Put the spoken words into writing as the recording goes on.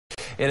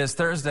It is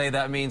Thursday.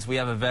 That means we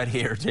have a vet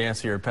here to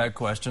answer your pet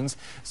questions.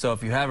 So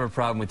if you have a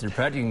problem with your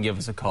pet, you can give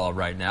us a call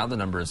right now. The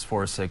number is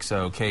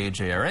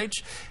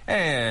 460-KJRH.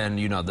 And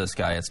you know this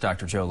guy. It's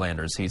Dr. Joe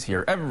Landers. He's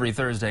here every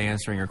Thursday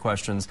answering your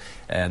questions.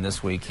 And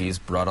this week he's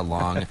brought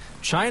along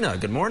China.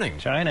 Good morning.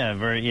 China,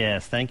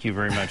 yes, thank you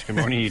very much. Good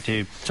morning, you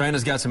two.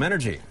 China's got some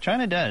energy.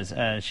 China does.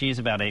 She's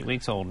about 8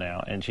 weeks old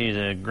now, and she's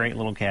a great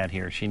little cat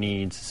here. She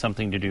needs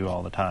something to do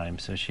all the time,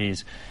 so she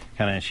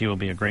will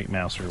be a great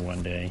mouser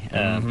one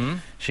day.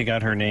 She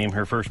got her name.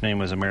 Her first name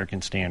was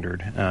American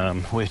Standard,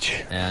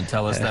 And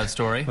tell us that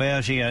story.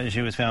 Well,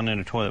 she was found in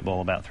a toilet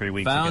bowl about 3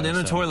 weeks ago. Found in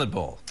a toilet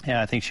bowl.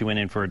 Yeah, I think she went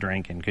in for a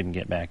drink and couldn't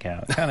get back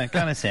out.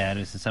 Kind of sad.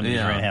 It's somebody's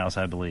rent house,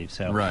 I believe.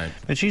 So, right.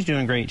 But she's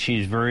doing great.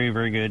 She's very,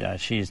 very good.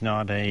 She's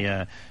not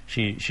a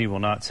she will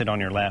not sit on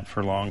your lap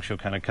for long. She'll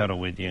kind of cuddle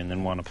with you and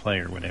then want to play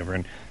or whatever.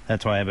 And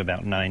that's why I have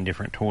about 9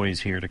 different toys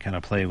here to kind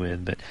of play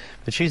with. But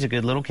she's a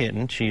good little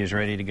kitten. She is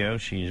ready to go.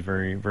 She's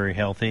very, very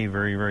healthy,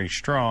 very, very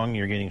strong.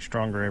 You're getting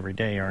stronger every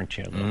day, aren't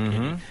you?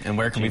 And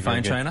where can we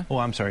find China? Oh,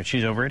 I'm sorry.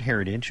 She's over at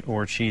Heritage,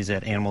 or she's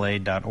at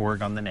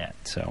animalaid.org on the net.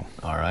 So.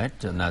 All right,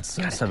 and that's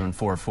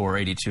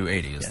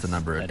 744-8280 is the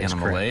number at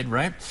Animal Aid,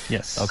 right?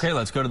 Yes. Okay,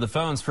 let's go to the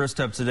phones.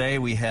 First up today,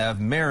 we have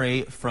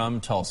Mary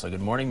from Tulsa.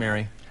 Good morning,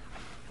 Mary.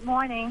 Good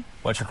morning.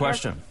 What's your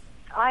question?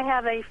 I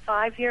have a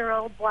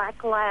 5-year-old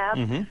black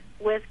lab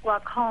with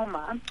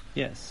glaucoma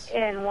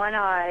in one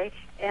eye,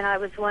 and I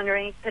was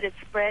wondering, could it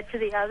spread to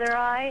the other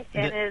eye,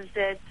 and is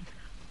it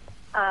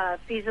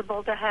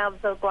feasible to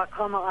have the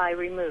glaucoma eye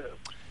removed?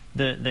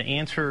 The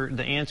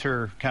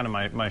answer, kind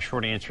of my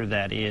short answer to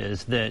that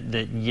is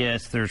that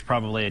yes, there's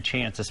probably a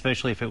chance,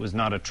 especially if it was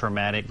not a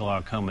traumatic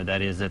glaucoma,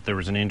 that is, that there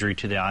was an injury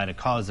to the eye to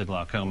cause the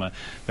glaucoma,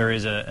 there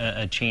is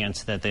a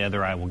chance that the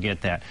other eye will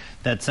get that.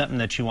 That's something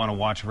that you want to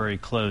watch very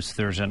close.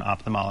 There's an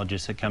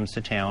ophthalmologist that comes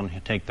to town,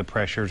 take the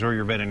pressures, or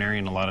your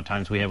veterinarian. A lot of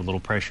times we have a little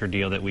pressure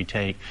deal that we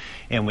take,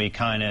 and we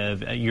kind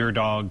of, your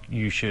dog,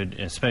 you should,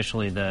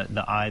 especially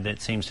the eye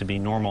that seems to be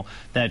normal,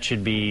 that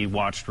should be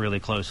watched really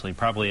closely,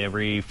 probably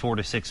every 4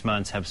 to 6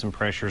 months, have some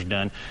pressures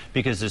done,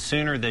 because the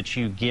sooner that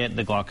you get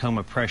the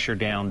glaucoma pressure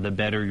down, the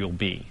better you'll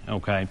be,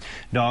 okay?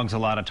 Dogs, a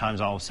lot of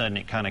times, all of a sudden,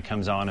 it kind of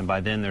comes on, and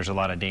by then there's a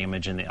lot of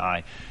damage in the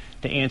eye.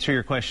 To answer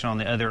your question on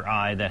the other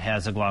eye that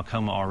has a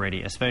glaucoma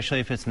already,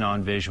 especially if it's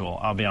non-visual,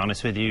 I'll be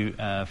honest with you,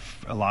 a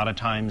lot of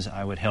times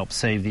I would help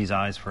save these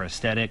eyes for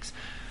aesthetics.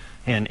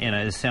 And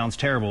it sounds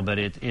terrible, but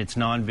it's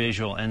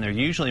non-visual, and they're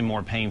usually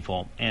more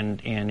painful.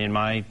 And in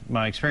my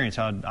experience,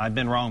 I've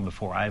been wrong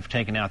before. I've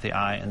taken out the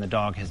eye, and the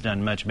dog has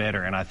done much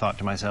better. And I thought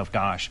to myself,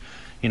 gosh,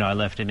 you know, I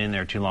left it in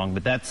there too long.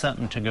 But that's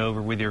something to go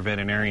over with your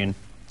veterinarian.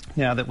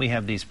 Now that we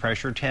have these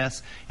pressure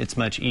tests, it's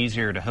much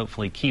easier to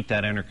hopefully keep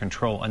that under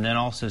control, and then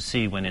also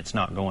see when it's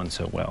not going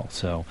so well.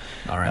 So,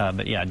 all right.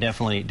 But yeah,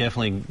 definitely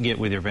get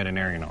with your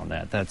veterinarian on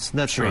that. That's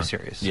very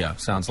serious. Yeah,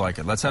 sounds like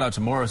it. Let's head out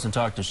to Morris and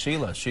talk to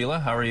Sheila. Sheila,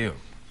 how are you?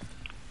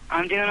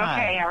 I'm doing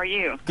okay. How are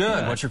you?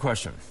 Good. What's your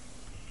question?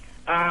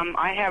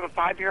 I have a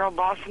 5-year-old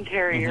Boston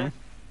Terrier,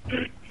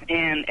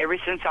 and ever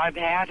since I've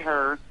had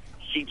her,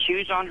 she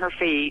chews on her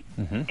feet,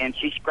 and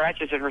she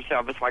scratches at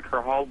herself. It's like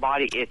her whole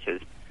body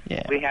itches.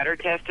 Yeah. We had her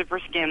tested for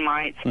skin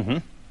mites.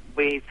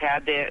 We've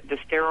had the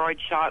steroid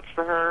shots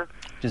for her.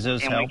 Does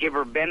those help? And we give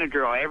her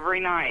Benadryl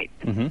every night.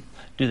 Do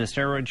the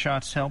steroid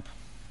shots help?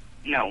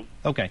 No.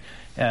 Okay.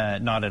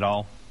 Not at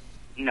all?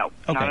 No,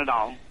 okay. Not at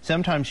all.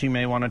 Sometimes you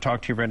may want to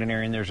talk to your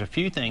veterinarian. There's a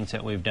few things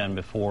that we've done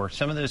before.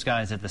 Some of those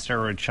guys that the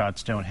steroid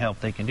shots don't help,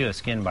 they can do a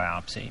skin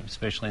biopsy,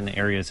 especially in the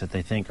areas that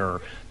they think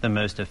are the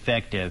most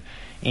effective.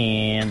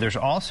 And there's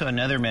also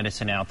another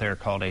medicine out there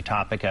called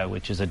Atopica,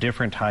 which is a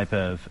different type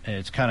of,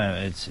 it's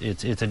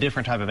a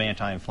different type of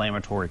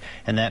anti-inflammatory,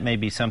 and that may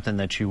be something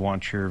that you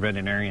want your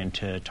veterinarian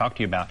to talk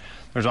to you about.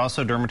 There's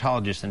also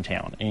dermatologists in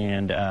town,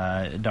 and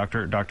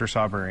Dr.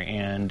 Sauber,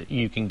 and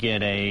you can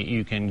get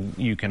you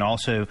can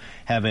also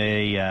have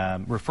a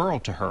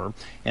referral to her,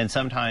 and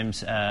sometimes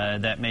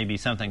that may be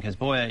something, because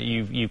boy,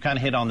 you've kind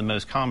of hit on the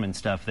most common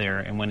stuff there,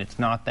 and when it's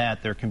not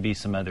that, there can be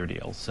some other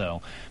deals.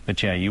 So,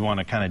 but yeah, you want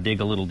to kind of dig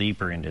a little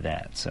deeper into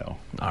that. So,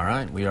 all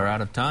right, we are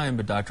out of time,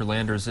 but Dr.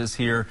 Landers is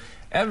here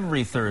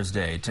every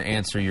Thursday to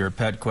answer your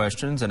pet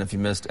questions. And if you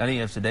missed any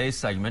of today's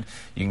segment,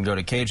 you can go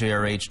to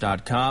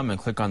KJRH.com and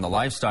click on the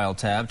Lifestyle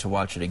tab to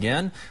watch it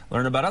again,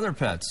 learn about other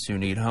pets who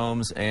need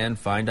homes, and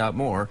find out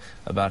more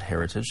about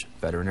Heritage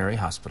Veterinary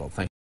Hospital.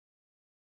 Thank you.